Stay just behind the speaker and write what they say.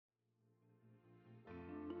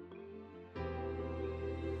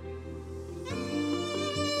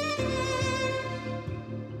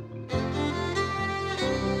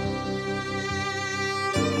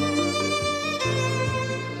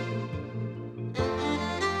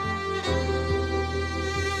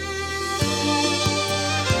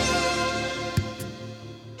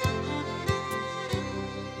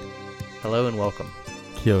Hello and welcome.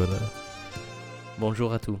 Kia ora.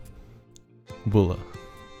 Bonjour à tous. Bula.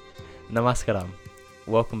 Namaskaram.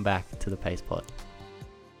 Welcome back to the Pace Pod.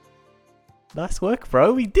 Nice work,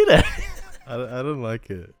 bro. We did it. I don't like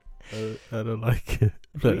it. I don't like it.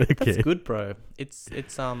 But okay. That's good, bro. It's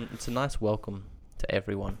a nice welcome to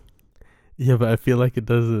everyone. Yeah, but I feel like it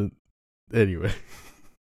doesn't. Anyway.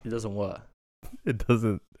 It doesn't work. It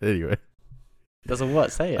doesn't. Anyway. It doesn't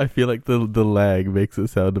what? Say it. I feel like the lag makes it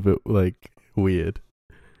sound a bit like weird.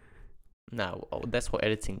 No, that's what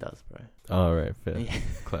editing does, bro. All right, fair. Yeah.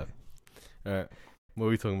 Clap. All right. What are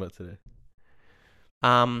we talking about today?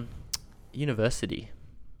 University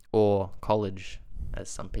or college, as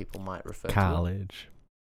some people might refer to it.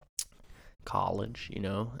 College, you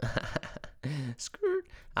know. Skirt.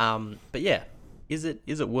 But yeah, is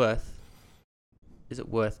it worth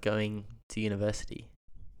going to university?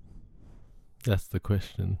 That's the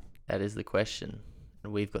question. That is the question,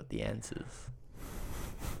 and we've got the answers.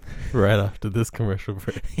 Right after this commercial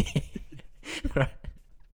break. Right.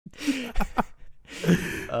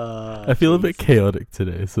 I feel a bit chaotic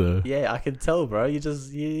today, so yeah, I can tell, bro.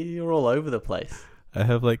 You're all over the place. I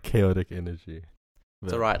have like chaotic energy.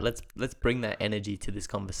 It's alright. Let's bring that energy to this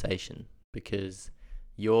conversation because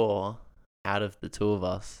you're, out of the two of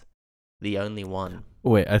us, the only one.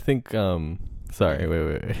 Wait, I think sorry,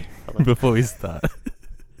 wait. Before we start,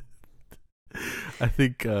 I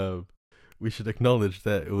think we should acknowledge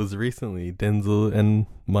that it was recently Denzel and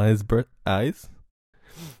Maya's eyes.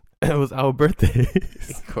 It was our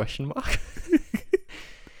birthdays. Question mark.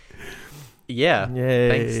 Yeah.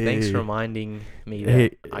 Yay. Thanks for reminding me that.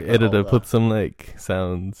 Hey, I got editor, older. put some like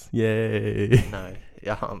sounds. Yay. No,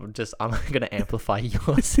 I'm gonna amplify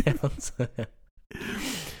your sounds.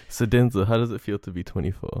 So Denzel, how does it feel to be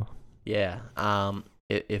 24? Yeah.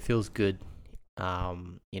 It feels good. I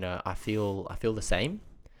feel the same.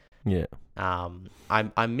 Yeah.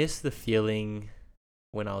 I miss the feeling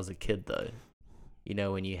when I was a kid though. You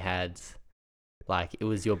know, when you had, like, it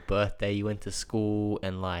was your birthday, you went to school,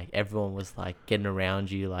 and, like, everyone was, like, getting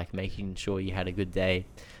around you, like, making sure you had a good day.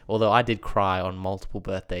 Although I did cry on multiple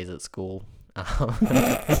birthdays at school,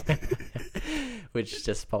 which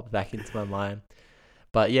just popped back into my mind.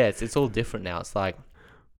 But, yeah, it's all different now. It's like,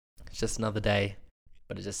 it's just another day,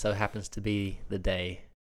 but it just so happens to be the day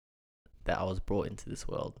that I was brought into this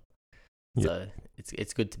world. Yep. So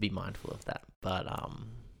it's good to be mindful of that. But,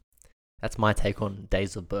 that's my take on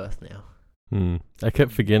days of birth now. I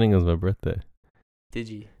kept forgetting it was my birthday. Did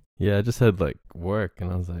you? Yeah, I just had like work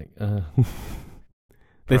and I was like, They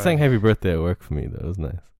Bro. sang happy birthday at work for me though. It was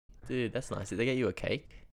nice. Dude, that's nice. Did they get you a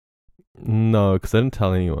cake? No, because I didn't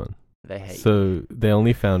tell anyone. They hate you. So they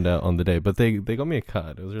only found out on the day, but they got me a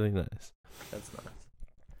card. It was really nice. That's nice.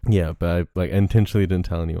 Yeah, but I like intentionally didn't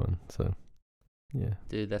tell anyone. So yeah.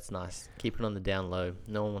 Dude, that's nice. Keep it on the down low.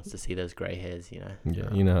 No one wants to see those grey hairs, you know.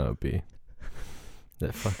 Yeah, you know how it be.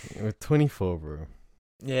 That fucking we're 24, bro.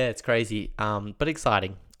 Yeah, it's crazy. But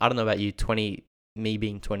exciting. I don't know about you. Me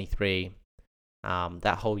being 23.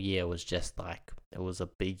 That whole year was just like, it was a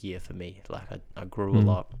big year for me. Like I grew a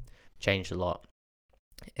lot, changed a lot,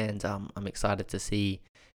 and I'm excited to see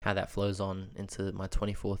how that flows on into my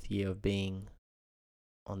 24th year of being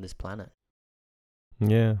on this planet.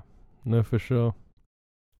 Yeah, no, for sure.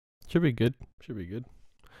 Should be good.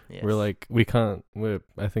 Yes.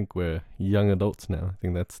 I think we're young adults now. I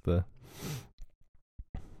think that's the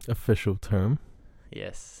official term.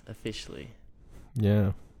 Yes, officially.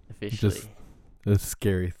 Yeah. Officially. Just a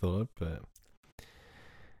scary thought, but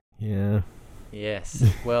yeah. Yes.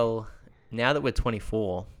 Well, now that we're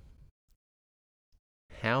 24,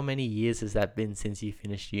 how many years has that been since you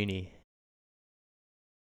finished uni?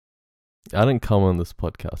 I didn't come on this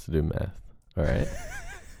podcast to do math, alright?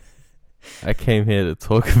 I came here to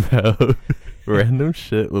talk about random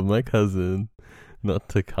shit with my cousin, not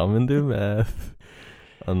to come and do math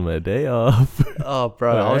on my day off. Oh,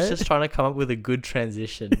 bro, I was Alright? just trying to come up with a good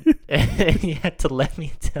transition, and you had to let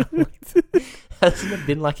me down. Hasn't it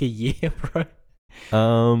been like a year, bro?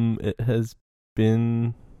 It has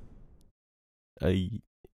been a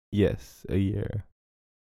year.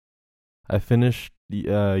 I finished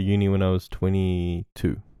uni when I was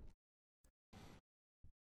 22.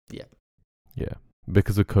 Yeah,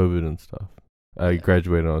 because of COVID and stuff. I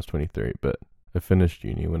graduated when I was 23, but I finished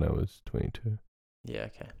uni when I was 22. Yeah,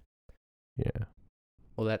 okay. Yeah.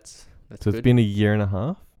 Well, that's So good. it's been a year and a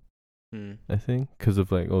half, Mm. I think, because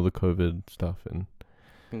of like all the COVID stuff. And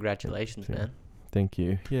Congratulations, Yeah. man. thank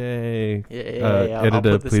you. Yay. Yeah. I'll Editor,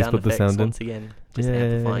 put the please sound put the effects sound in. once again. Just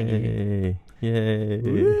amplifying you. Yay.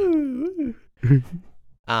 Woo.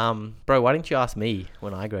 Bro, why didn't you ask me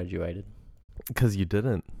when I graduated? Because you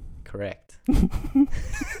didn't. Correct.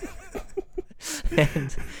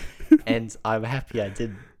 and and I'm happy I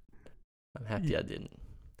didn't.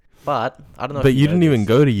 But I don't know. But if you didn't even this.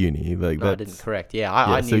 go to uni. Like No, I that's didn't. Correct. Yeah,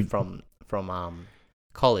 I so knew from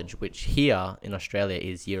college, which here in Australia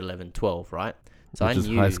is year 11, 12, right? So which I is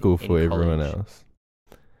knew high school for in everyone college. else.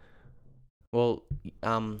 Well,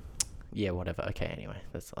 yeah, whatever. Okay, anyway,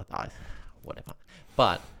 whatever.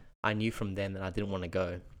 But I knew from then that I didn't want to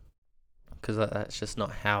go because that's just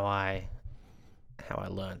not how I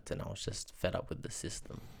learnt, and I was just fed up with the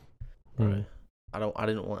system, bro. Mm. I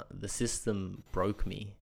didn't want the system broke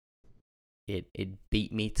me. It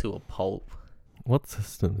beat me to a pulp. What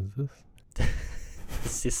system is this? The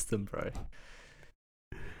system, bro.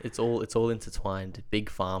 It's all intertwined. Big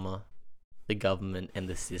pharma, the government, and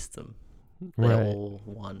the system. They're Right. all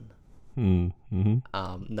one. Mm-hmm.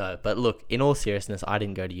 No, but look, in all seriousness, I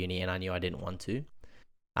didn't go to uni, and I knew I didn't want to.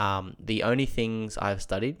 The only things I've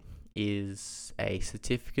studied is a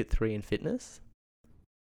certificate 3 in fitness.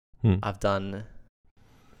 I've done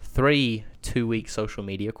 3 2-week social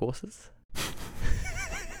media courses.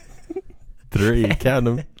 3, count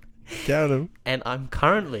them. Count them. And I'm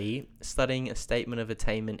currently studying a statement of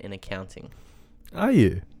attainment in accounting. Are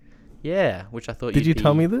you? Yeah, which I thought Did you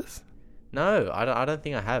tell me this? No, I don't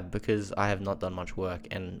think I have, because I have not done much work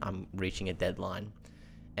and I'm reaching a deadline.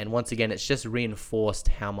 And once again, it's just reinforced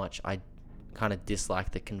how much I kind of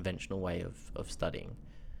dislike the conventional way of studying.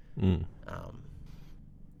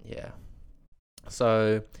 Yeah.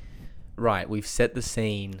 So, right, we've set the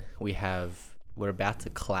scene. We're about to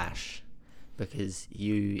clash because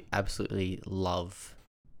you absolutely love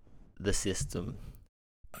the system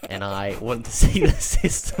and I want to see the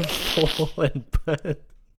system fall and burn.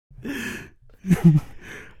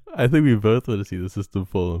 I think we both want to see the system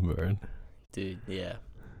fall and burn. Dude, yeah.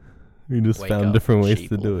 We just Wake found up, different ways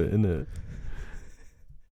to sheeple. do it, innit?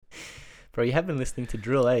 Bro, you have been listening to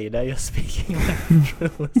drill, eh? Now you're speaking like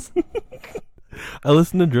drillers. I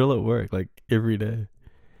listen to drill at work like every day.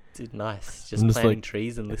 Dude, nice. Just I'm just planting like-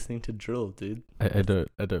 trees and listening to drill, dude. I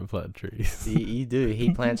don't plant trees. You do.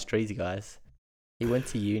 He plants trees, guys. He went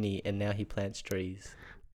to uni and now he plants trees.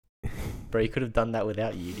 Bro, you could have done that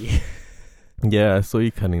without uni. Yeah, I saw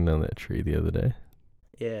you cutting down that tree the other day.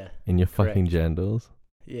 Yeah, In your fucking Correct. jandals.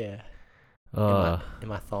 yeah. Ah, In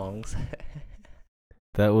my thongs.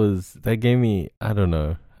 that gave me, I don't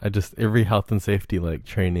know. I just, every health and safety like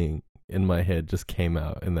training in my head just came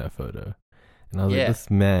out in that photo. And I was Yeah. like,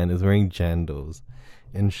 this man is wearing jandals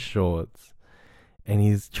and shorts and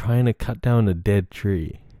he's trying to cut down a dead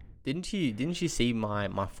tree. Didn't you see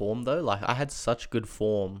my form though? Like I had such good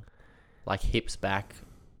form, like hips back.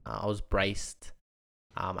 I was braced.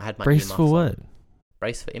 I had my Brace earmuffs for on. what?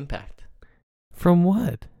 Brace for impact. From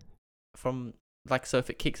what? From like, so if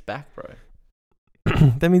it kicks back, bro.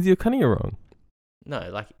 That means you're cutting it wrong. No,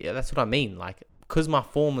 like, yeah, that's what I mean. Like, because my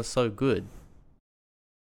form was so good,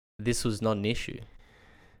 this was not an issue.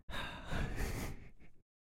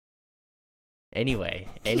 Anyway.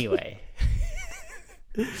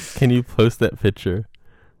 Can you post that picture?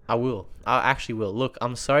 I will. I actually will. Look,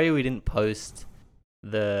 I'm sorry we didn't post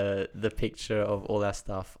the picture of all our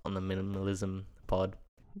stuff on the minimalism pod.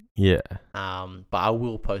 Yeah. But I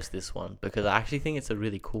will post this one because I actually think it's a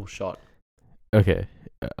really cool shot. Okay.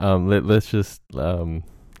 Let's just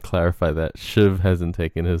clarify that Shiv hasn't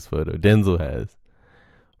taken his photo. Denzel has,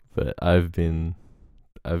 but I've been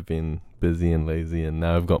busy and lazy, and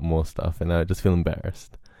now I've got more stuff, and I just feel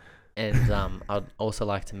embarrassed. And I'd also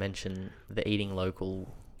like to mention the eating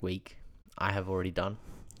local week I have already done.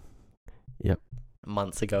 Yep.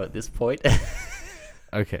 Months ago at this point.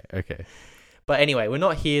 Okay. But anyway, we're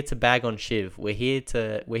not here to bag on Shiv. We're here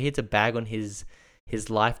to bag on his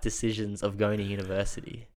life decisions of going to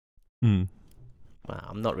university. Well,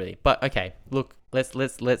 I'm not really. But okay, look, let's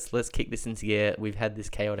kick this into gear. We've had this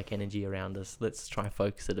chaotic energy around us. Let's try and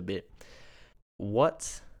focus it a bit.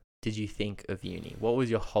 What did you think of uni? What was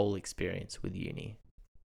your whole experience with uni?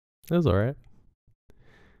 It was alright.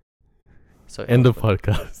 So End of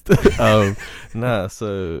podcast.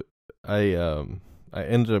 So I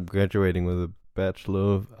ended up graduating with a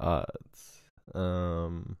Bachelor of Arts.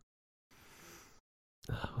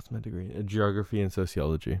 What's my degree? Geography and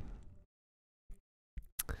Sociology.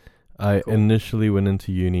 I Cool. initially went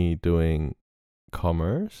into uni doing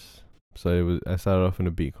commerce. So I started off in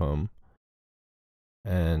a BCom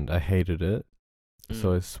and I hated it.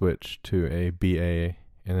 So I switched to a BA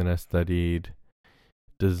and then I studied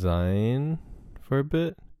design for a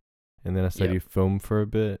bit and then I studied film for a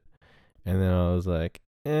bit and then I was like,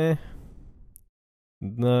 no,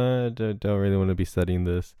 I don't really want to be studying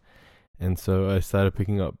this. And so I started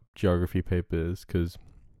picking up geography papers because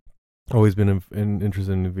always been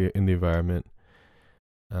interested in the environment.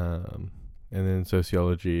 And then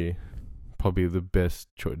sociology, probably the best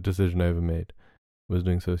decision I ever made was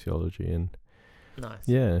doing sociology. And Nice.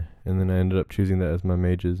 yeah, and then I ended up choosing that as my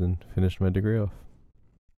majors and finished my degree off.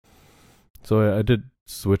 So I did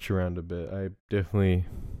switch around a bit. I definitely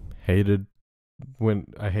hated it when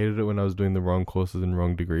I was doing the wrong courses and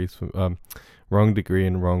wrong degrees wrong degree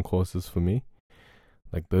and wrong courses for me.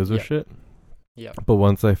 Like those were Yep. shit. Yeah. But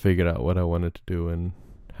once I figured out what I wanted to do and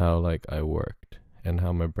how like I worked and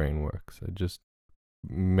how my brain works, I just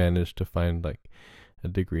managed to find like a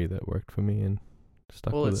degree that worked for me and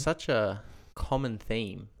stuck Well, with it's it. such a common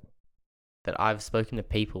theme that I've spoken to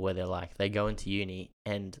people where they go into uni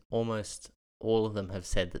and almost all of them have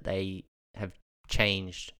said that they have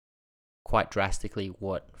changed quite drastically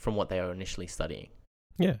from what they were initially studying.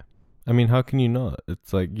 Yeah. I mean, how can you not?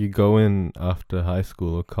 It's like you go in after high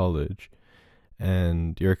school or college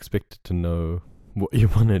and you're expected to know what you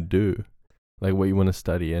want to do, like what you want to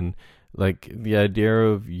study. And like the idea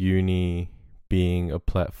of uni being a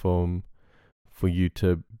platform for you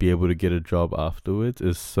to be able to get a job afterwards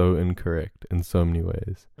is so incorrect in so many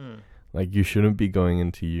ways. Like you shouldn't be going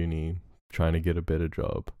into uni trying to get a better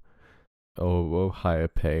job or higher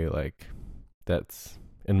pay. Like that's,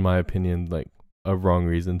 in my opinion, like a wrong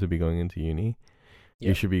reason to be going into uni. Yep.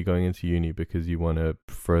 You should be going into uni because you want to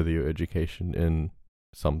further your education in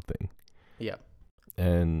something. Yeah.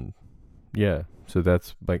 And yeah, so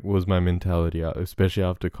that's like was my mentality, especially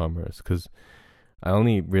after commerce, because I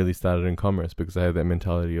only really started in commerce because I had that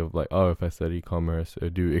mentality of like, oh, if I study commerce or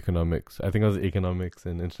do economics, I think I was an economics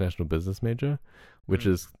and international business major, which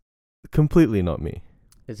is completely not me.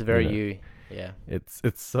 It's very know. you. Yeah. It's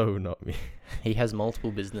so not me. He has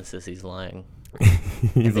multiple businesses, he's lying.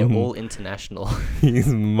 And they're all international. He's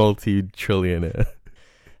multi-trillionaire.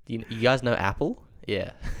 You guys know Apple?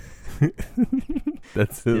 Yeah.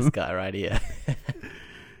 That's him. This guy right here.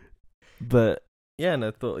 But yeah, and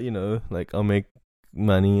I thought, like I'll make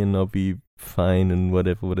money and I'll be fine and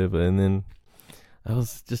whatever. And then I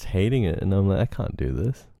was just hating it, and I'm like, I can't do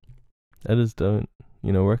this. I just don't,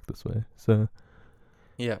 work this way. So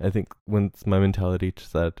Yeah. I think once my mentality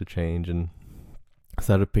started to change and I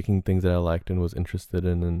started picking things that I liked and was interested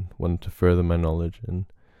in and wanted to further my knowledge, and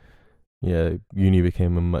yeah, uni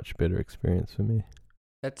became a much better experience for me.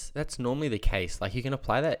 That's normally the case. Like you can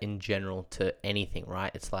apply that in general to anything,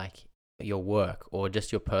 right? It's like your work or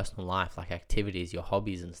just your personal life, like activities, your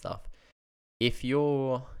hobbies and stuff. If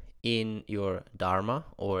you're in your dharma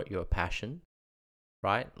or your passion,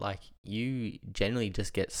 right? Like you generally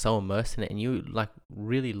just get so immersed in it and you like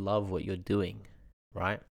really love what you're doing,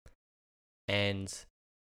 right? And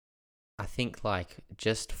I think like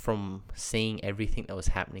just from seeing everything that was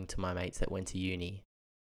happening to my mates that went to uni,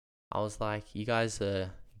 I was like, you guys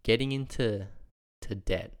are getting into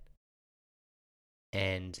debt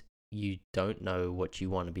and you don't know what you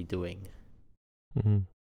want to be doing. Mm-hmm.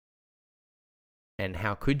 And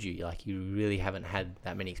how could you? Like, you really haven't had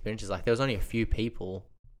that many experiences. Like, there was only a few people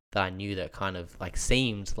that I knew that kind of like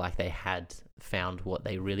seemed like they had found what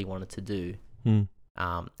they really wanted to do. And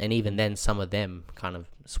even then, some of them kind of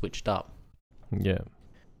switched up. Yeah.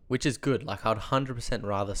 Which is good. Like, I'd 100%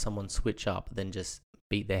 rather someone switch up than just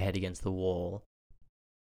beat their head against the wall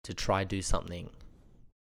to try do something.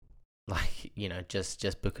 Like,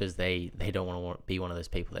 just because they don't want to be one of those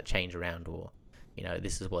people that change around, or,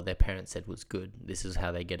 this is what their parents said was good. This is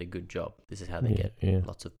how they get a good job. This is how they get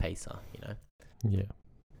lots of pesa, Yeah.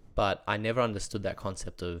 But I never understood that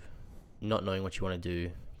concept of not knowing what you want to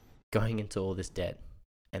do, going into all this debt,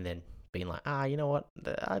 and then being like, you know what?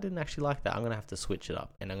 I didn't actually like that. I'm going to have to switch it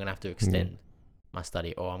up, and I'm going to have to extend my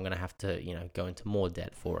study, or I'm going to have to, go into more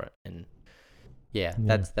debt for it. And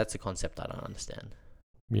that's a concept I don't understand.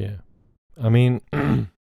 Yeah. I mean,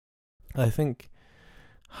 I think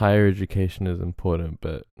higher education is important,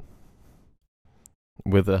 but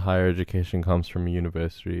with a higher education comes from a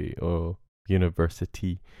university or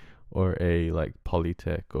a like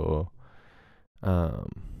polytech or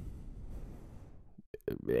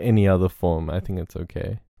any other form. I think it's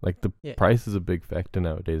okay. Like the price is a big factor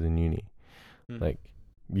nowadays in uni. Like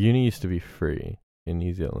uni used to be free in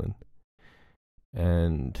New Zealand,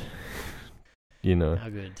 and How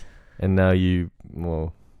good. and now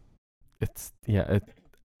it's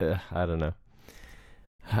I don't know.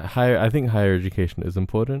 I think higher education is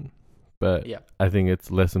important, but I think it's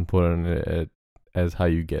less important as how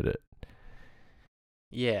you get it.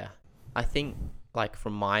 Yeah, I think like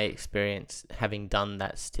from my experience, having done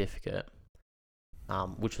that certificate,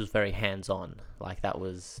 which was very hands-on, like that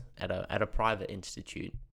was at a private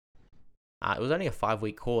institute, It was only a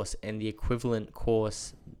 5-week course, and the equivalent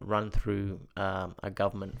course run through a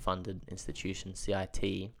government-funded institution,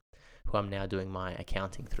 CIT, who I'm now doing my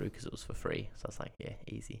accounting through because it was for free. So I was like, yeah,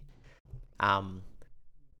 easy.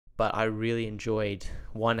 But I really enjoyed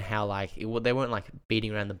how like they weren't like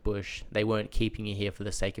beating around the bush. They weren't keeping you here for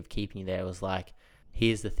the sake of keeping you there. It was like,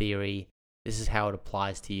 here's the theory. This is how it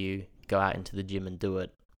applies to you. Go out into the gym and do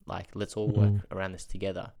it. Like, let's all work around this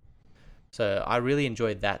together. So I really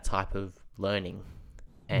enjoyed that type of learning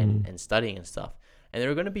and studying and stuff. And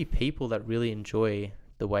there are going to be people that really enjoy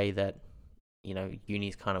the way that, you know,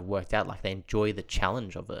 uni's kind of worked out. Like, they enjoy the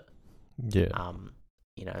challenge of it. Yeah.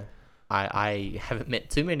 You know, I haven't met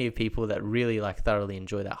too many people that really like thoroughly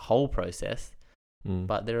enjoy that whole process.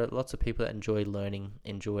 But there are lots of people that enjoy learning,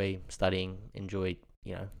 enjoy studying, enjoy,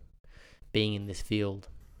 you know, being in this field.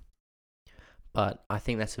 But I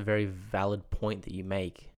think that's a very valid point that you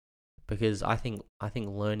make, because I think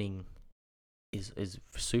learning is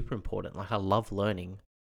super important. Like, I love learning.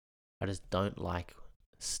 I just don't like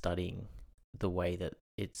studying the way that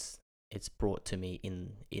it's brought to me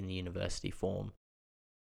in the university form,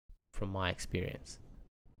 from my experience,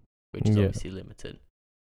 which is obviously limited.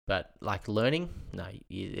 But like learning, no,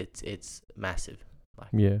 it's massive.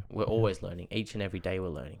 Like, we're always learning. Each and every day we're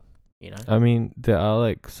learning, you know? I mean, there are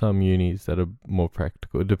like some unis that are more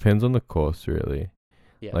practical. It depends on the course, really.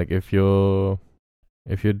 Yeah. Like if you're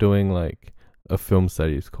doing like a film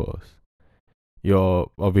studies course,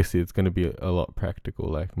 obviously it's going to be a lot practical.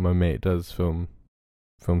 Like my mate does film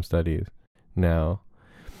studies now,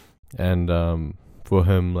 and for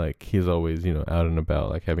him, like, he's always, you know, out and about,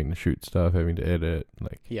 like having to shoot stuff, having to edit,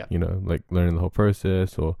 like, you know, like learning the whole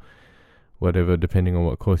process or whatever, depending on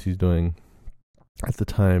what course he's doing at the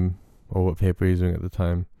time or what paper he's doing at the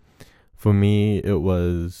time. For me, it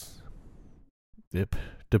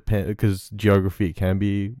depend, because geography can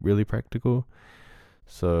be really practical.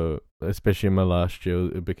 So especially in my last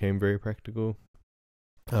year, it became very practical.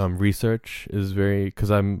 Research is very,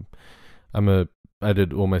 because I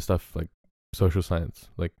did all my stuff like social science,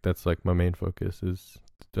 like that's like my main focus is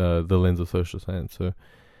the lens of social science. So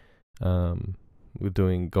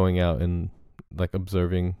going out and like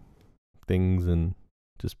observing things and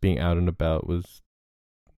just being out and about was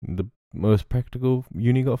the most practical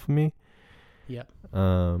uni got for me.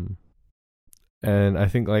 And I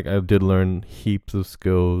think like I did learn heaps of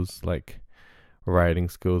skills, like writing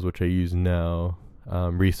skills which I use now,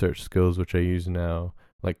 research skills which I use now,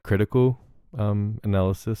 like critical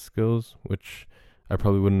analysis skills, which I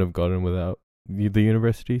probably wouldn't have gotten without the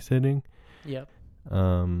university setting.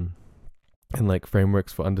 And like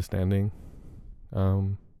frameworks for understanding,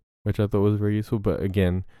 which I thought was very useful. But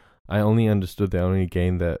again, I only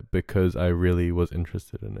gained that because I really was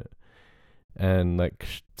interested in it. And like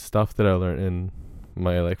stuff that I learned in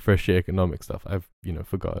my like first year economic stuff, I've, you know,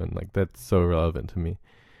 forgotten. Like that's so relevant to me.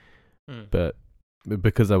 But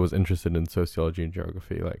because I was interested in sociology and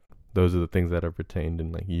geography, like those are the things that I've retained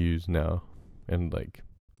and like use now, and like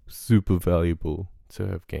super valuable to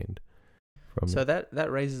have gained from so it.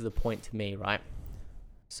 that raises the point to me, right?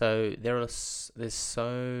 So there are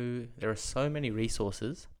so many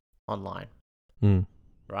resources online,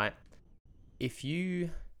 right? If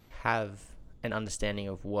you have an understanding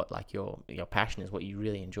of what like your passion is, what you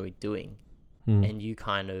really enjoy doing, and you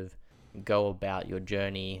kind of go about your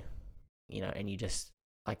journey, you know, and you just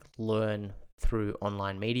like learn through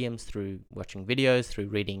online mediums, through watching videos, through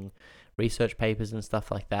reading research papers and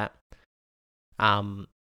stuff like that. I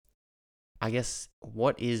guess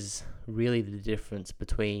what is really the difference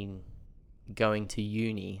between going to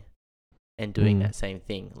uni and doing that same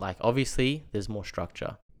thing? Like obviously there's more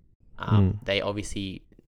structure. They obviously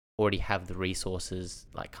already have the resources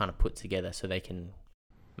like kind of put together so they can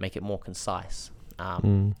make it more concise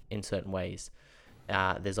in certain ways.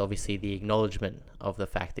 There's obviously the acknowledgement of the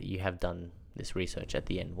fact that you have done this research at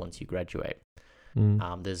the end once you graduate.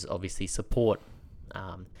 There's obviously support.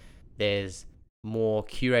 There's more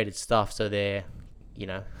curated stuff, so there, you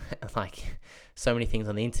know, like so many things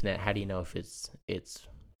on the internet. How do you know if it's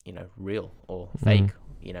you know, real or fake?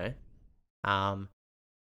 You know,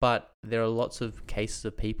 but there are lots of cases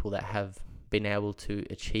of people that have been able to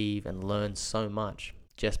achieve and learn so much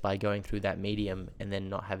just by going through that medium and then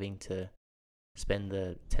not having to spend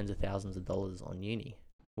the tens of thousands of dollars on uni.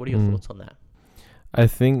 What are your thoughts on that? I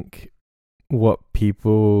think what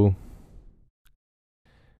people...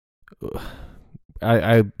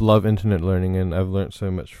 I love internet learning, and I've learned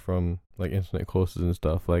so much from like internet courses and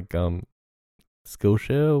stuff like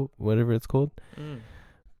Skillshare, whatever it's called.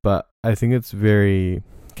 But I think it's very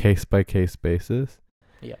case by case basis.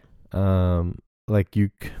 Yeah. Like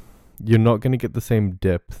you're not going to get the same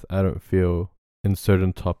depth, I don't feel, in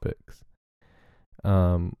certain topics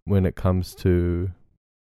when it comes to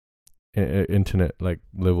internet like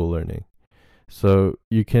level learning. So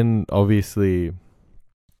you can obviously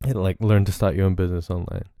like learn to start your own business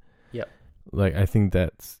online. Yep. Like I think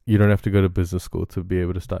that's, you don't have to go to business school to be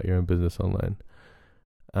able to start your own business online.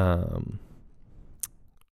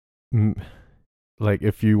 Like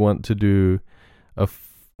if you want to do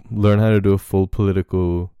learn how to do a full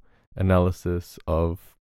political analysis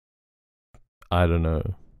of, I don't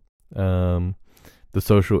know, the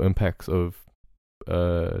social impacts of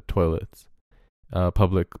toilets,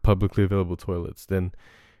 publicly available toilets, then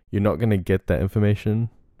you're not going to get that information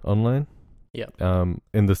online.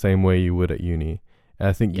 In the same way you would at uni. And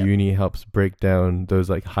I think uni helps break down those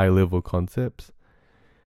like high level concepts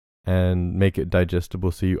and make it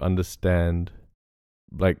digestible so you understand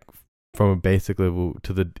like from a basic level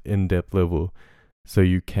to the in-depth level, so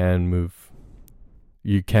you can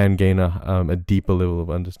gain a deeper level of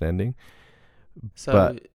understanding.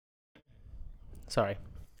 So, sorry.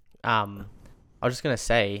 I was just going to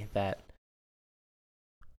say that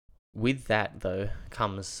with that though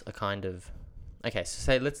comes a kind of, okay, so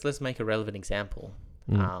say let's make a relevant example.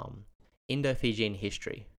 Indo-Fijian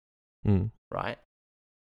history, right,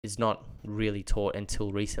 is not really taught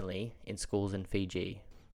until recently in schools in Fiji,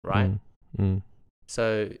 right?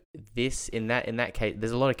 So in that case,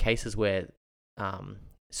 there's a lot of cases where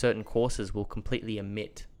certain courses will completely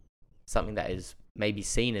omit something that is maybe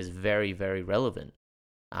seen as very, very relevant,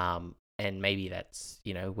 and maybe that's,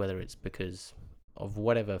 you know, whether it's because of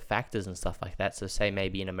whatever factors and stuff like that. So say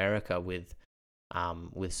maybe in America with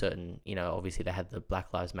certain, you know, obviously they had the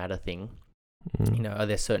Black Lives Matter thing. You know, are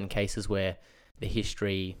there certain cases where the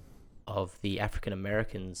history of the African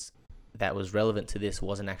Americans that was relevant to this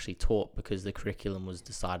wasn't actually taught because the curriculum was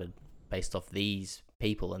decided based off these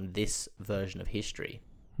people and this version of history?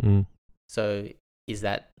 So is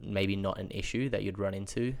that maybe not an issue that you'd run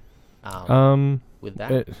into with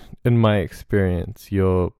that? In my experience,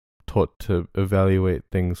 you're taught to evaluate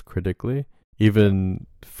things critically, even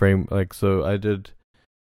so I did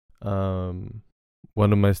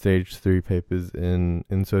one of my stage 3 papers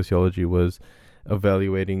in sociology was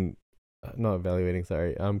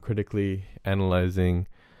critically analyzing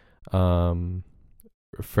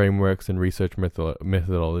frameworks and research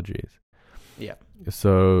methodologies. Yeah.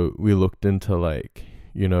 So we looked into like,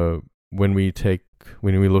 you know, when we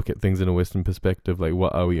look at things in a Western perspective, like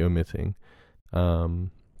what are we omitting?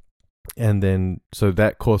 And then, so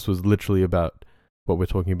that course was literally about what we're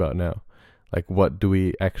talking about now. Like, what do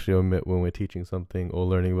we actually omit when we're teaching something or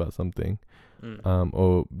learning about something,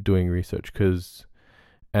 or doing research?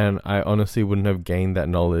 And I honestly wouldn't have gained that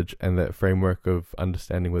knowledge and that framework of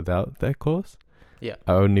understanding without that course. Yeah.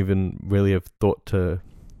 I wouldn't even really have thought to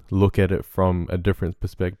look at it from a different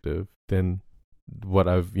perspective than what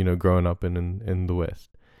I've, you know, grown up in the West.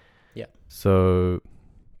 Yeah. So,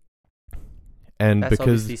 and that's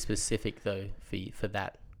because obviously specific though for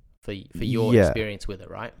your experience with it,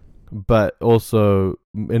 right? But also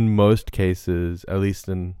in most cases, at least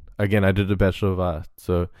again, I did a Bachelor of Arts,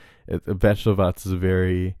 so a Bachelor of Arts is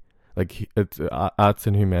very, like, it's arts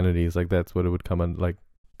and humanities, like that's what it would come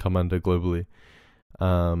under globally.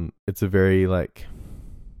 It's a very like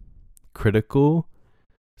critical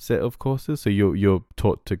set of courses, so you're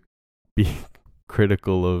taught to be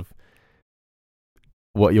critical of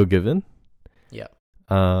what you're given. Yeah.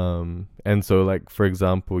 And so, like, for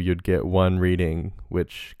example, you'd get one reading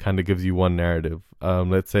which kind of gives you one narrative.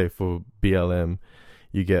 Let's say for BLM,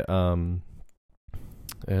 you get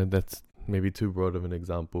that's maybe too broad of an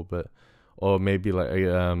example, or maybe like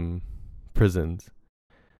prisons.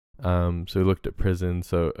 So we looked at prisons.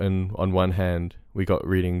 So, and on one hand, we got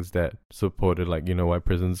readings that supported, like, you know, why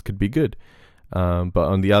prisons could be good. But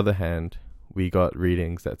on the other hand, we got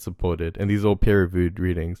readings that supported, and these are all peer-reviewed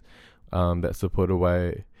readings, that supported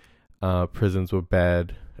why prisons were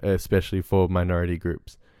bad, especially for minority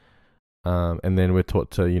groups. And then we're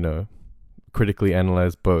taught to, you know, critically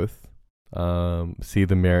analyze both, see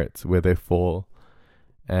the merits where they fall,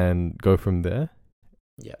 and go from there.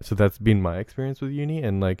 Yeah. So that's been my experience with uni,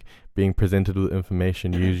 and like being presented with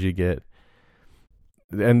information, you usually get,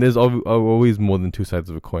 and there's always more than two sides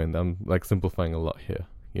of a coin. I'm like simplifying a lot here,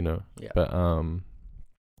 you know. Yeah. But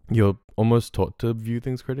you're almost taught to view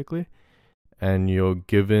things critically, and you're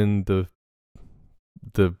given the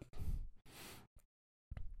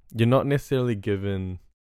you're not necessarily given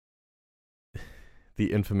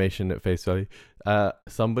the information at face value.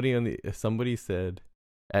 Somebody said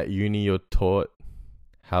at uni you're taught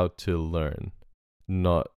how to learn,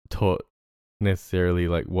 not taught necessarily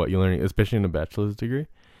like what you're learning, especially in a bachelor's degree.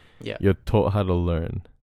 Yeah. You're taught how to learn.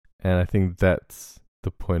 And I think that's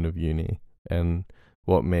the point of uni and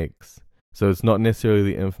what makes. So it's not necessarily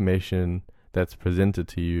the information that's presented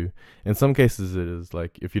to you. In some cases it is,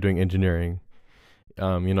 like if you're doing engineering,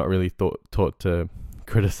 you're not really taught to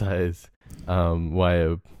criticize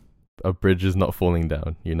why a bridge is not falling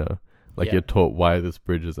down, you know? Like Yeah. you're taught why this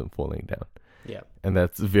bridge isn't falling down. Yeah. And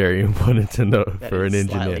that's very important to know That for an is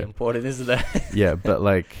engineer. slightly important, isn't it? Yeah, but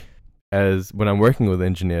like as when I'm working with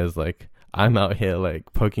engineers, like I'm out here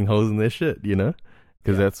like poking holes in their shit, you know?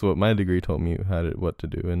 Because Yeah. that's what my degree taught me what to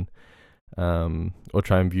do, and or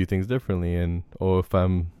try and view things differently, and or if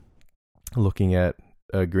I'm looking at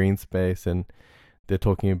a green space and they're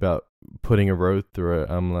talking about putting a road through it,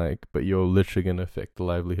 I'm like, but you're literally going to affect the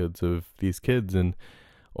livelihoods of these kids. And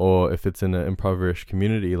or if it's in an impoverished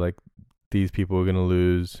community, like these people are going to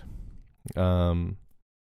lose the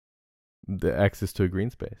access to a green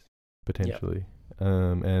space potentially.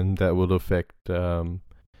 And that will affect that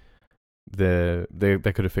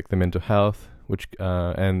could affect their mental health, which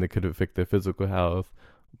and that could affect their physical health,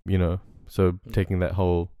 you know. So taking that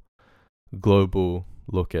whole global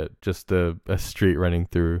look at just a street running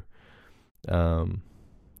through a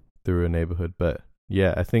neighborhood. But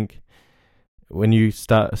yeah, I think when you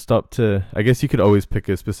stop to, I guess you could always pick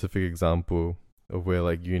a specific example of where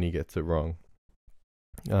like uni gets it wrong.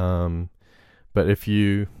 But if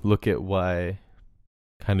you look at why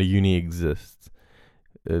kind of uni exists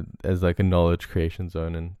as like a knowledge creation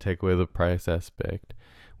zone, and take away the price aspect,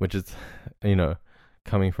 which is, you know,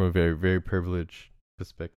 coming from a very, very privileged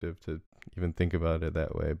perspective to even think about it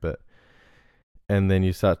that way. But and then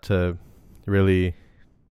you start to really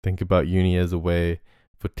think about uni as a way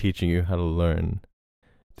for teaching you how to learn,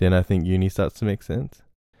 then I think uni starts to make sense.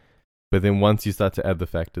 But then once you start to add the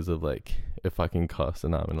factors of like it fucking costs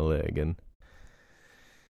an arm and a leg, and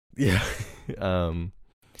yeah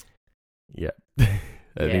yeah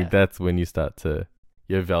I think that's when you start to,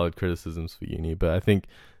 you have valid criticisms for uni. But I think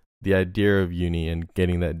the idea of uni and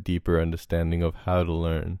getting that deeper understanding of how to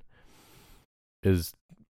learn is,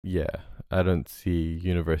 I don't see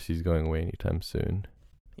universities going away anytime soon.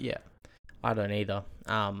 Yeah, I don't either.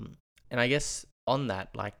 And I guess on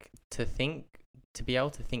that, like to be able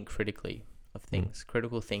to think critically of things,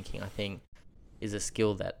 critical thinking, I think, is a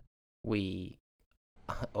skill that we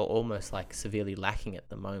are almost like severely lacking at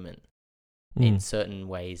the moment in certain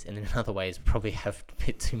ways, and in other ways probably have a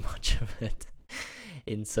bit too much of it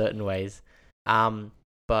in certain ways.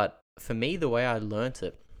 But for me, the way I learnt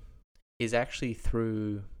it is actually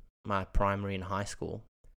through my primary and high school.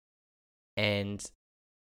 And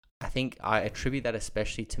I think I attribute that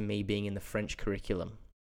especially to me being in the French curriculum,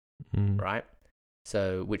 right?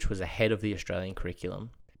 So, which was ahead of the Australian curriculum.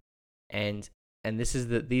 And these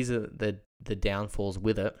are the downfalls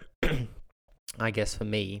with it, I guess for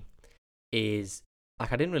me, is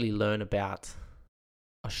like I didn't really learn about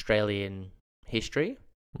Australian history.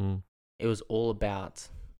 It was all about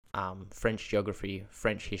French geography,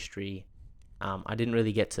 French history. I didn't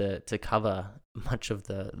really get to cover much of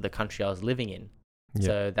the country I was living in. Yeah.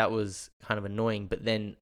 So that was kind of annoying. But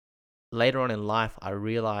then later on in life, I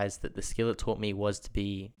realized that the skill it taught me was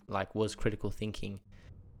critical thinking.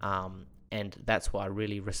 And that's what I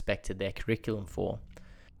really respected their curriculum for.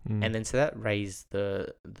 And then so that raised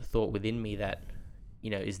the thought within me that, you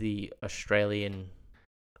know, is the Australian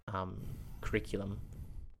curriculum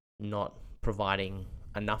not providing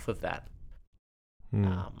enough of that?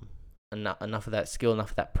 Enough of that skill, enough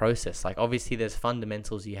of that process. Like obviously there's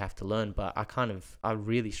fundamentals you have to learn, but I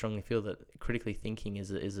really strongly feel that critically thinking is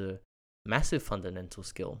a massive fundamental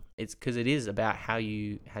skill. It's because it is about how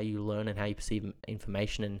you learn and how you perceive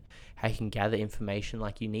information and how you can gather information.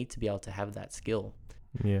 Like you need to be able to have that skill.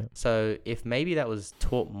 Yeah. So if maybe that was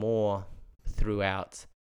taught more throughout,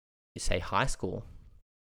 say, high school,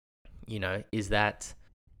 you know, is that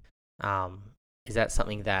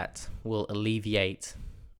something that will alleviate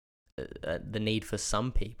the need for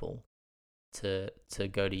some people to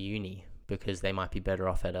go to uni because they might be better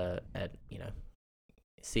off at you know,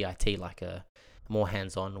 CIT, like a more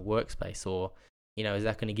hands-on workspace? Or, you know, is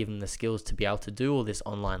that going to give them the skills to be able to do all this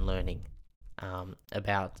online learning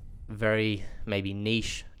about very maybe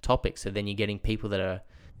niche topics? So then you're getting people that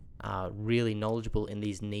are really knowledgeable in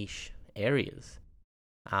these niche areas,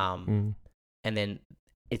 and then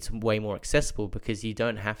it's way more accessible because you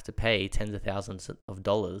don't have to pay tens of thousands of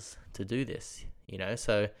dollars to do this, you know.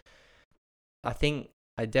 So I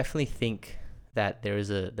definitely think that there is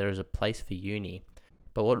a place for uni,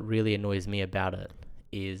 but what really annoys me about it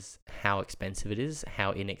is how expensive it is,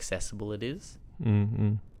 how inaccessible it is,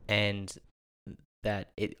 and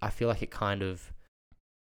that I feel like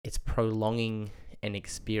it's prolonging an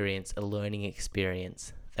experience, a learning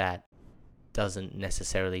experience that doesn't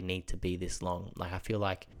necessarily need to be this long. Like, I feel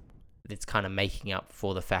like it's kind of making up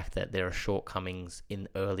for the fact that there are shortcomings in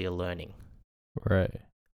earlier learning. Right.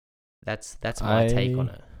 That's my take on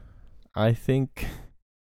it. I think,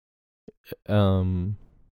 I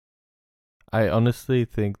honestly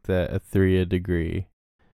think that a 3-year degree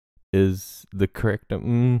is the correct.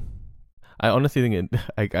 I honestly think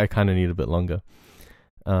I kind of need a bit longer,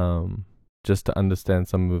 just to understand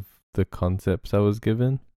some of the concepts I was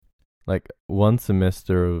given. Like, one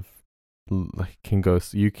semester of can go.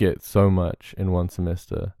 You get so much in one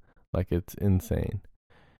semester, like, it's insane.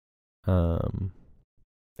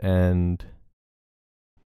 And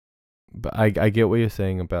but I get what you're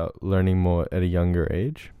saying about learning more at a younger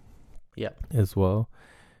age. Yeah. As well.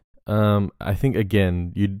 I think,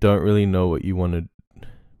 again, you don't really know what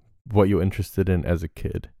you're interested in as a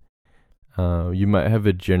kid. You might have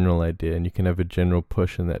a general idea and you can have a general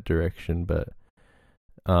push in that direction, but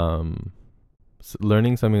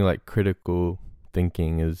learning something like critical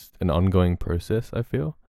thinking is an ongoing process, I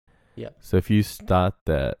feel. Yeah. So if you start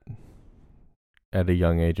that at a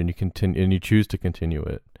young age and you choose to continue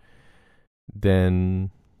it,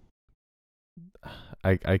 then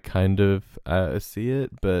I kind of see it,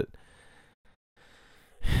 but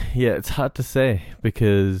yeah, it's hard to say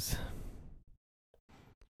because,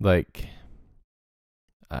 like,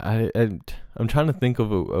 I'm trying to think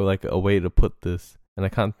of a way to put this, and I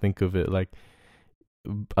can't think of it, like,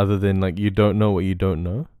 other than, like, you don't know what you don't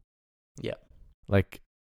know. Yeah. Like,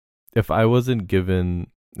 if I wasn't given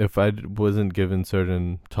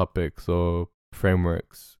certain topics or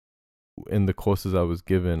frameworks in the courses I was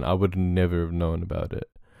given, I would never have known about it.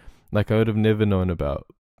 Like, I would have never known about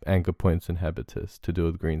anchor points and habitus to do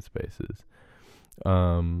with green spaces.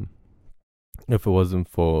 If it wasn't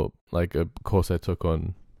for, like, a course I took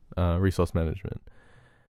on resource management.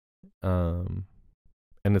 And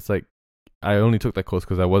it's like, I only took that course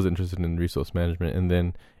because I was interested in resource management, and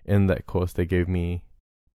then in that course they gave me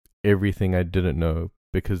everything I didn't know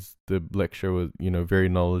because the lecturer was, very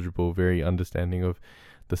knowledgeable, very understanding of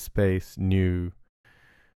the space, knew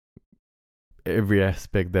every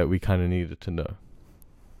aspect that we kind of needed to know,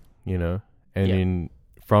 and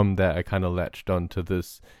from that I kind of latched on to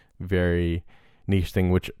this very niche thing,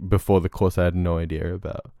 which before the course I had no idea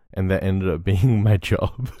about, and that ended up being my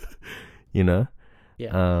job.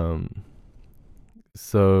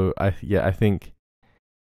 So I think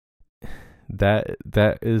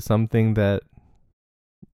that is something that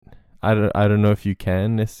I don't know if you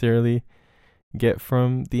can necessarily get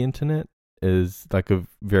from the internet, is like a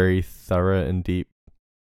very thorough and deep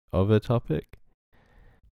of a topic.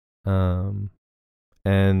 And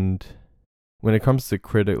when it comes to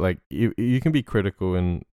like, you can be critical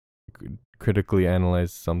and critically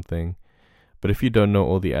analyze something, but if you don't know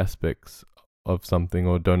all the aspects of something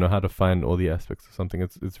or don't know how to find all the aspects of something,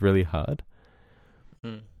 it's really hard.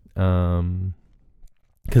 Because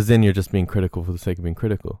then you're just being critical for the sake of being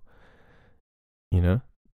critical,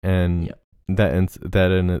 and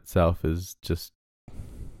that in itself is just,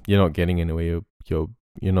 you're not getting anywhere. You're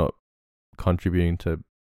not contributing to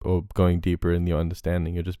or going deeper in your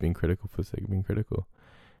understanding. You're just being critical for the sake of being critical,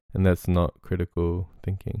 and that's not critical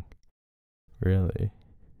thinking, really.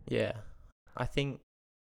 Yeah, I think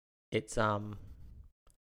it's something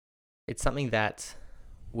that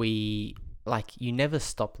we, like, you never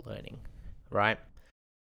stop learning, right?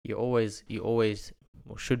 You always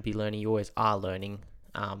should be learning. You always are learning,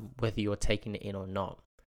 whether you're taking it in or not.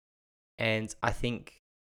 And I think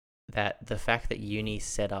that the fact that uni's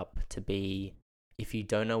set up to be, if you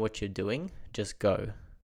don't know what you're doing, just go.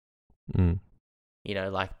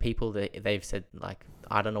 Like, people that they've said, like,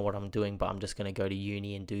 I don't know what I'm doing, but I'm just going to go to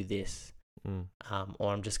uni and do this.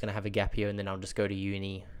 Or I'm just going to have a gap year and then I'll just go to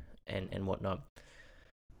uni and whatnot.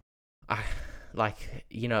 There's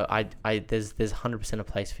 100% a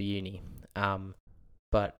place for uni.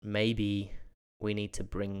 But maybe we need to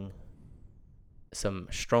bring some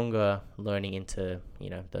stronger learning into,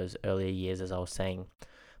 those earlier years, as I was saying.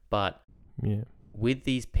 But with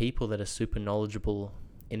these people that are super knowledgeable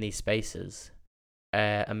in these spaces,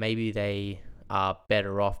 maybe they are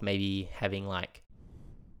better off maybe having, like,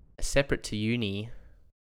 separate to uni,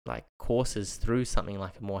 like, courses through something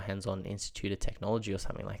like a more hands-on institute of technology or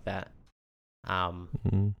something like that.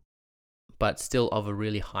 But still of a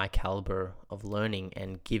really high caliber of learning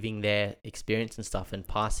and giving their experience and stuff and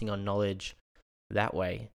passing on knowledge that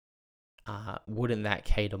way. Wouldn't that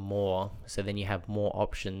cater more? So then you have more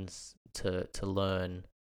options to learn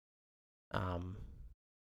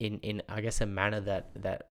in I guess a manner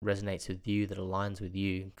that resonates with you, that aligns with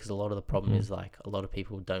you, because a lot of the problem is, like, a lot of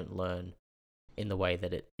people don't learn in the way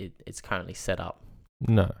that it's currently set up.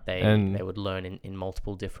 No. They would learn in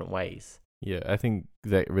multiple different ways. Yeah, I think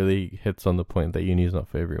that really hits on the point that uni is not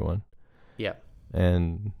for everyone. Yeah.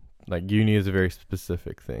 And like uni is a very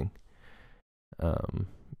specific thing.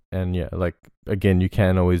 And yeah, like again, you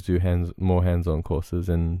can always do more hands-on courses,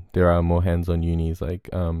 and there are more hands-on unis like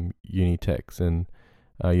uni techs and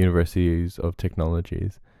universities of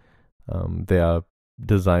technologies. They are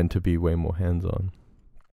designed to be way more hands-on.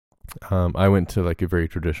 I went to like a very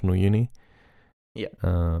traditional uni. Yeah.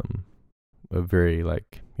 A very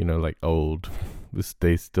like, like old,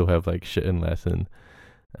 they still have like shit in Latin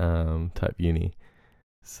type uni.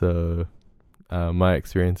 So my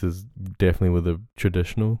experience is definitely with a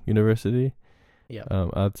traditional university. Yeah.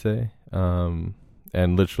 I'd say. And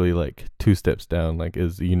literally like 2 steps down like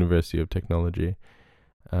is the University of Technology.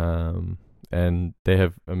 And they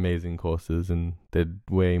have amazing courses, and they're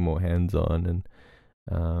way more hands-on and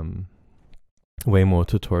way more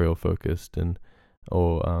tutorial focused,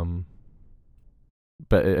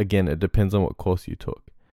 but again, it depends on what course you took.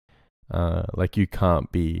 Like you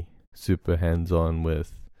can't be super hands-on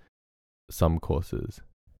with some courses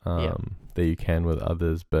that you can with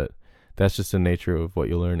others, but that's just the nature of what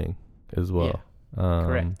you're learning as well.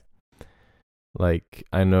 Correct. Like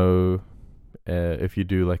I know if you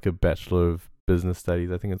do like a Bachelor of Business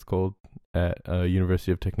Studies, I think it's called, at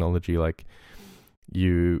University of Technology, like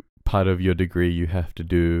part of your degree you have to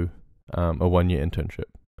do a 1-year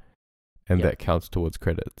internship, and that counts towards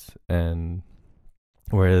credits. And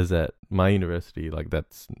whereas at my university, like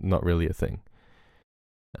that's not really a thing.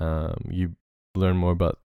 You learn more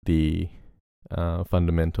about the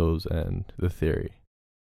fundamentals and the theory,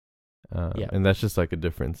 and that's just like a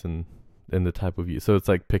difference in the type of you. So it's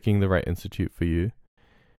like picking the right institute for you.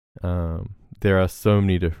 There are so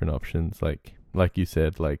many different options, like you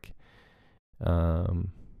said, like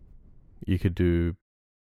you could do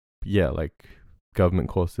like government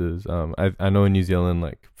courses. I know in New Zealand,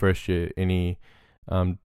 like first year any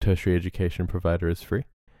tertiary education provider is free.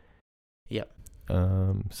 Yep.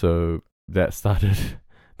 So that started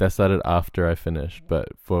after I finished, but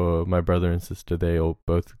for my brother and sister, they all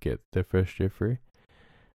both get their first year free.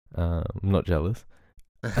 I'm not jealous.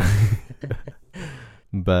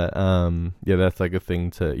 But that's like a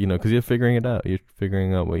thing to, because you're figuring it out. You're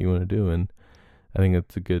figuring out what you want to do, and I think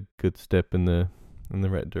it's a good step in the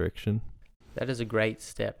right direction. That is a great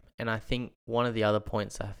step, and I think one of the other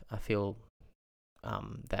points I feel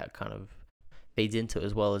that kind of feeds into it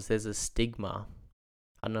as well is there's a stigma.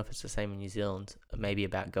 I don't know if it's the same in New Zealand, maybe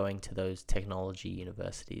about going to those technology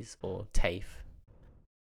universities or TAFE.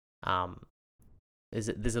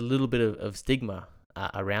 There's a little bit of stigma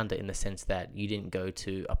around it, in the sense that you didn't go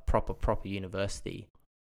to a proper university,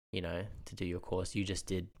 to do your course. You just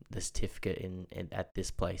did the certificate in at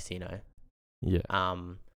this place, Yeah.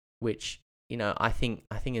 Which I think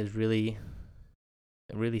is really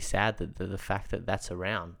sad that the fact that that's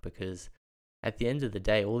around, because at the end of the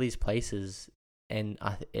day, all these places, and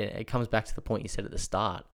it comes back to the point you said at the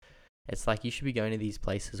start. It's like you should be going to these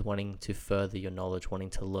places wanting to further your knowledge, wanting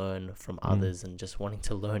to learn from others, and just wanting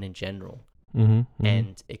to learn in general. Mm-hmm.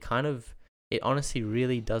 And it honestly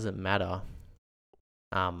really doesn't matter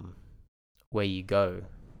where you go,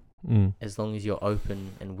 as long as you're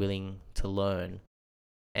open and willing to learn.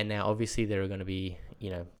 And now obviously there are going to be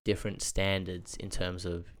different standards in terms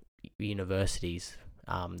of universities.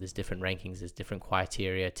 There's different rankings, there's different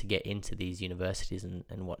criteria to get into these universities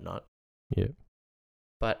and whatnot. Yeah.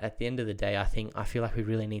 But at the end of the day, I feel like we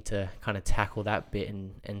really need to kind of tackle that bit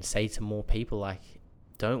and say to more people, like,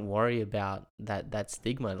 don't worry about that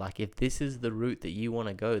stigma. Like, if this is the route that you want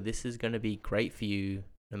to go, this is going to be great for you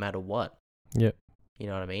no matter what. Yeah. You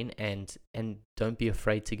know what I mean? And don't be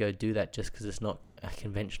afraid to go do that just because it's not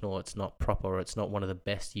conventional, or it's not proper, or it's not one of the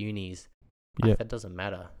best unis. Like, that doesn't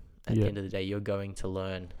matter. At the end of the day, you're going to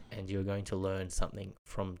learn, and you're going to learn something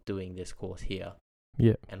from doing this course here.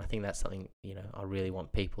 Yeah. And I think that's something, I really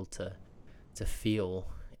want people to feel,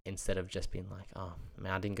 instead of just being like, oh,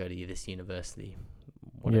 man, I didn't go to this university,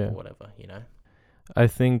 whatever. I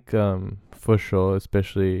think for sure,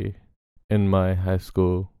 especially in my high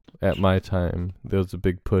school, at my time, there was a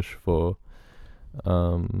big push for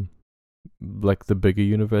like the bigger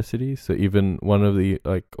universities. So even one of the,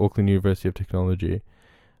 like Auckland University of Technology,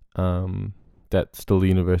 that's still the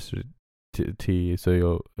university.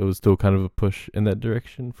 So it was still kind of a push in that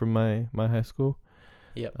direction from my high school.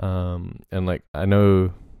 Yep. And like I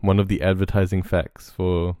know one of the advertising facts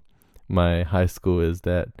for my high school is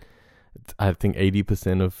that I think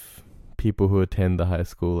 80% of people who attend the high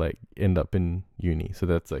school like end up in uni. So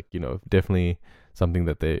that's like definitely something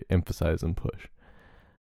that they emphasize and push.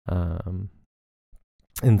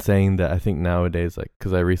 in saying that I think nowadays, like,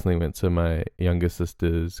 because I recently went to my younger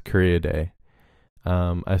sister's career day,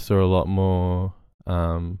 I saw a lot more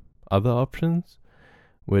other options,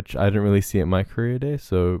 which I didn't really see at my career day.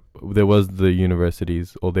 So there was the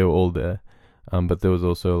universities, or they were all there, but there was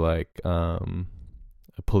also like a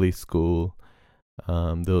police school.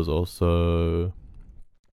 There was also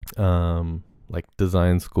like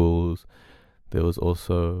design schools. There was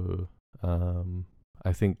also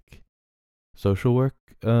I think social work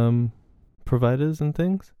providers and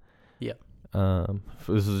things. Yeah.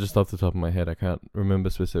 This is just off the top of my head. I can't remember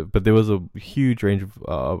specific, but there was a huge range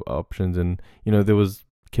of options, and there was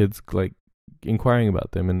kids like inquiring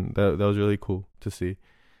about them, and that was really cool to see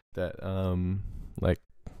that like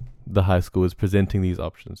the high school is presenting these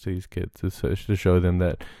options to these kids to show them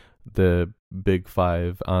that the big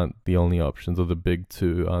five aren't the only options, or the big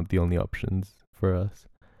two aren't the only options for us.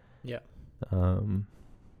 Yeah.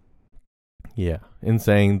 Yeah. In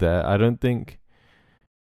saying that, I don't think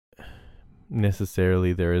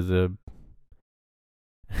necessarily there's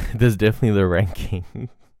definitely the ranking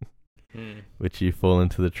which you fall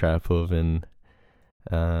into the trap of, and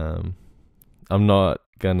I'm not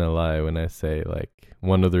gonna lie when I say like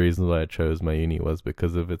one of the reasons why I chose my uni was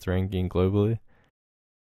because of its ranking globally.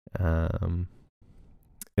 In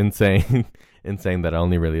saying that I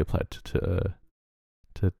only really applied to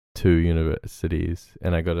 2 universities,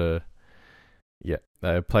 and I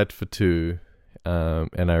applied for 2,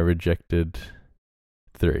 and I rejected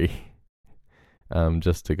 3,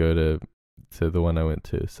 just to go to the one I went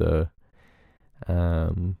to. So,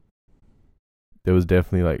 there was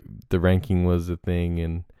definitely like the ranking was a thing,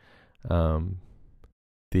 and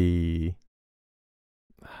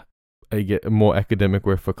I get more academic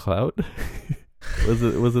work for clout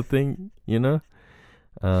was a thing,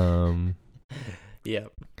 Yeah.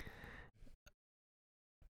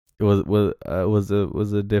 It was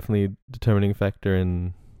a definitely determining factor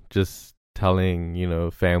in just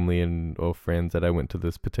telling family and or friends that I went to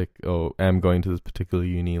this or am going to this particular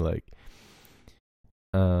uni, like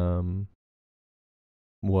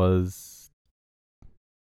was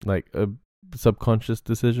like a subconscious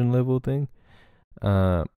decision level thing.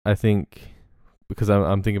 I think because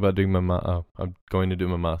I'm thinking about doing I'm going to do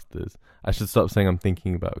my masters. I should stop saying I'm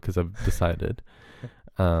thinking about, because I've decided.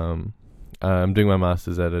 I'm doing my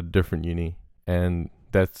masters at a different uni, and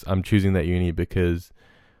I'm choosing that uni because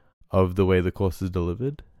of the way the course is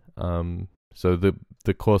delivered. So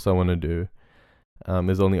the course I want to do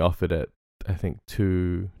is only offered at I think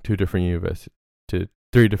two different to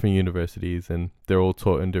 3 different universities, and they're all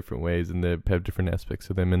taught in different ways, and they have different aspects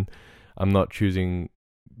of them. And I'm not choosing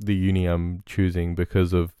the uni I'm choosing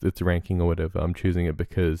because of its ranking or whatever. I'm choosing it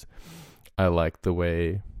because I like the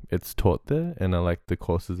way it's taught there, and I like the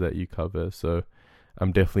courses that you cover. So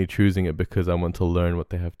I'm definitely choosing it because I want to learn what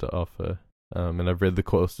they have to offer. And I've read the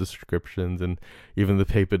course descriptions and even the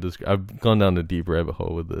paper I've gone down a deep rabbit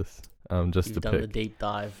hole with this. Just You've to done pick. the deep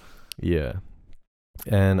dive. Yeah.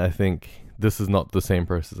 And I think this is not the same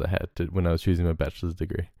process I had when I was choosing my bachelor's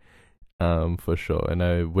degree. For sure. And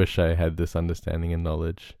I wish I had this understanding and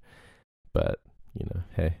knowledge. But,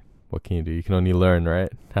 hey, what can you do? You can only learn,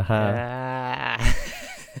 right? Haha.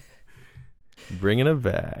 Bringing it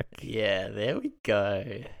back. Yeah, there we go.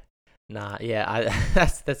 Nah, yeah,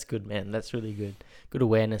 that's good, man. That's really good. Good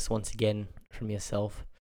awareness once again from yourself.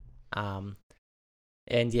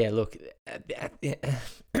 And yeah, look, at the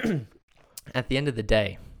end of the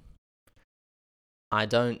day, I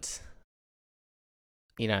don't,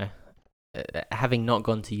 having not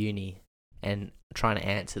gone to uni and trying to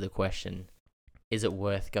answer the question, is it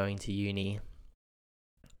worth going to uni?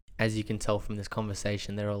 As you can tell from this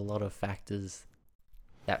conversation, there are a lot of factors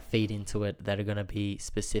that feed into it that are going to be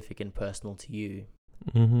specific and personal to you.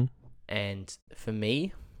 Mm-hmm. And for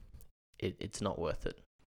me, it's not worth it.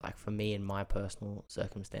 Like for me, in my personal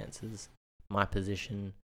circumstances, my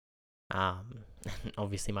position,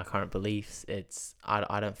 obviously my current beliefs,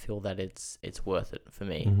 I don't feel that it's worth it for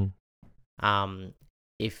me. Mm-hmm.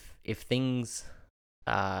 If things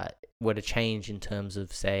were to change in terms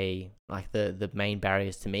of, say, like the main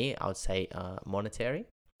barriers to me, I would say monetary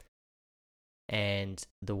and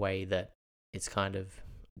the way that it's kind of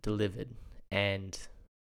delivered. And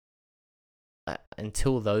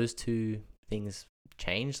until those 2 things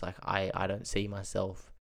change, like I don't see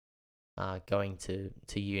myself going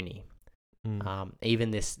to uni.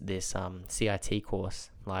 Even this CIT course,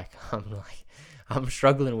 I'm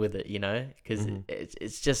struggling with it, because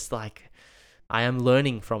it's just like I am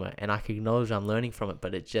learning from it, and I can acknowledge I'm learning from it,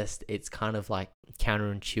 but it's kind of like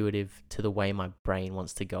counterintuitive to the way my brain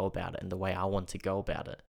wants to go about it and the way I want to go about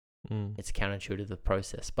it. It's counterintuitive, the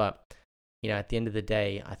process. But at the end of the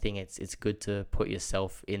day, I think it's good to put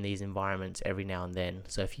yourself in these environments every now and then.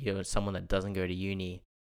 So if you're someone that doesn't go to uni,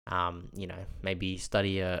 maybe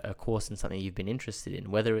study a course in something you've been interested in,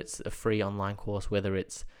 whether it's a free online course, whether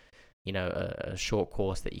it's, a short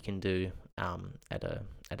course that you can do at a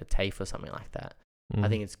TAFE or something like that. I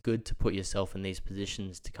think it's good to put yourself in these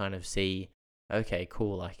positions to kind of see, okay,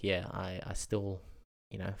 cool, like, yeah, I still,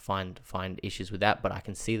 find issues with that, but I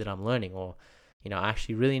can see that I'm learning, or, I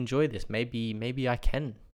actually really enjoy this. Maybe I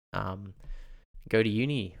can go to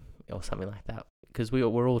uni or something like that, because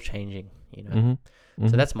we're all changing, So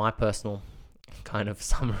that's my personal kind of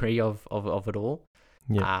summary of it all.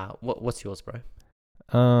 Yeah. What's yours, bro?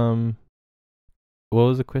 What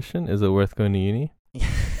was the question? Is it worth going to uni?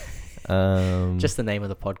 Just the name of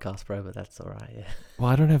the podcast, bro, but that's all right. Yeah. Well,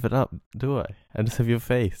 I don't have it up, do I? I just have your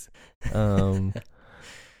face.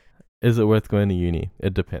 Is it worth going to uni?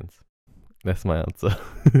 It depends. That's my answer.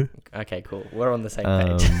 Okay, cool. We're on the same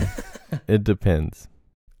page. It depends.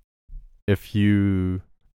 It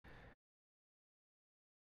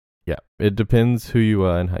depends who you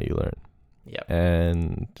are and how you learn. Yeah.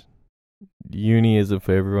 And uni isn't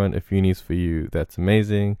for everyone. If uni's for you, that's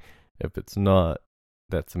amazing. If it's not,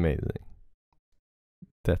 that's amazing.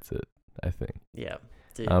 That's it, I think. Yeah.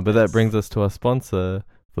 Dude, but that brings us to our sponsor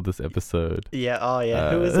for this episode. Yeah. Oh, yeah.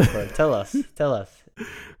 Who is it, bro? Tell us.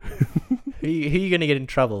 Who you gonna get in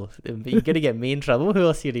trouble? You're gonna get me in trouble? Who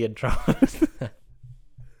else are you gonna get in trouble?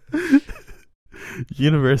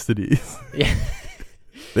 Universities. Yeah.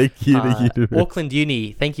 Thank you to universities. Auckland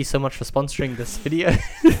Uni, thank you so much for sponsoring this video.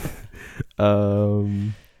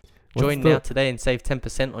 Join now today and save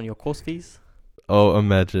 10% on your course fees. Oh,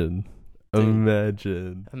 imagine.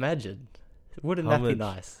 Dude. Imagine. Wouldn't that be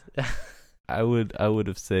nice? I would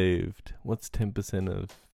have saved, what's 10% of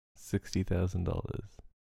 $60,000?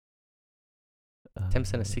 10%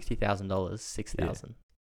 of $60,000, 6,000.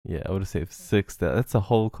 Yeah, I would have saved 6,000. That's a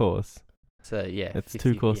whole course. So yeah, it's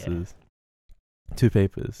 2 courses, 2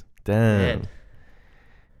 papers. Damn. Man.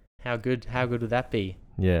 How good would that be?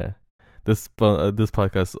 Yeah. This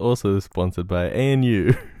podcast is also sponsored by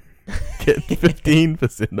ANU. Get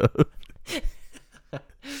 15% off.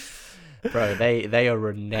 Bro, they are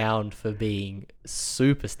renowned for being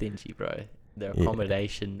super stingy, bro. Their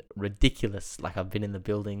accommodation, ridiculous. Like, I've been in the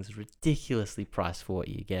buildings, ridiculously priced for what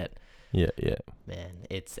you get. Yeah. Man,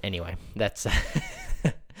 anyway, that's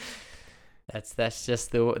that's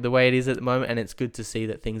just the way it is at the moment, and it's good to see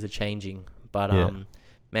that things are changing. But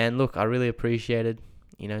man, look, I really appreciated,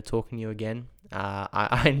 talking to you again.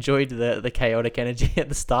 I enjoyed the chaotic energy at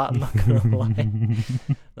the start, I'm not gonna lie.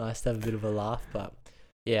 Nice to have a bit of a laugh, but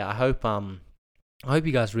yeah, I hope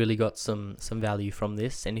you guys really got some value from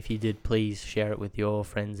this, and if you did, please share it with your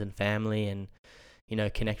friends and family, and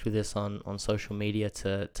connect with us on social media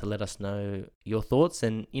to let us know your thoughts,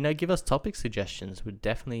 and give us topic suggestions. We'd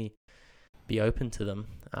definitely be open to them.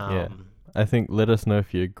 I think let us know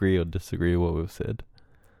if you agree or disagree with what we've said.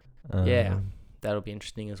 Yeah, that'll be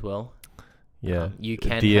interesting as well. Yeah, you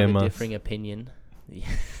can DM have a us. differing opinion.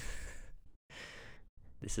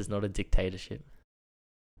 This is not a dictatorship.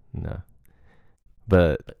 No,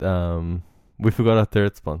 but we forgot our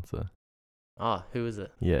third sponsor. Who is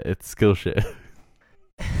it? Yeah, it's Skillshare.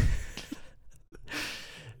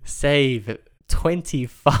 Save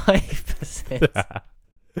 25%.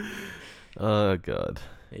 Oh god.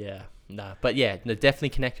 Yeah. No, but yeah, definitely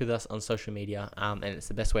connect with us on social media, and it's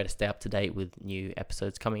the best way to stay up to date with new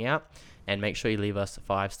episodes coming out. And make sure you leave us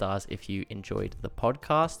 5 stars if you enjoyed the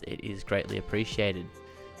podcast. It is greatly appreciated.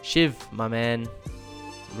 Shiv, my man,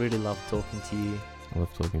 really love talking to you. I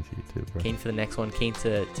love talking to you too, bro. Keen for the next one. Keen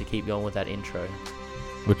to keep going with that intro.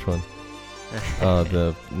 Which one?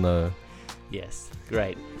 No. Yes,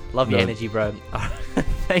 great. Love your energy, bro.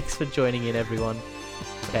 Thanks for joining in, everyone.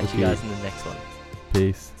 Catch you guys in the next one.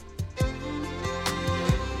 Peace.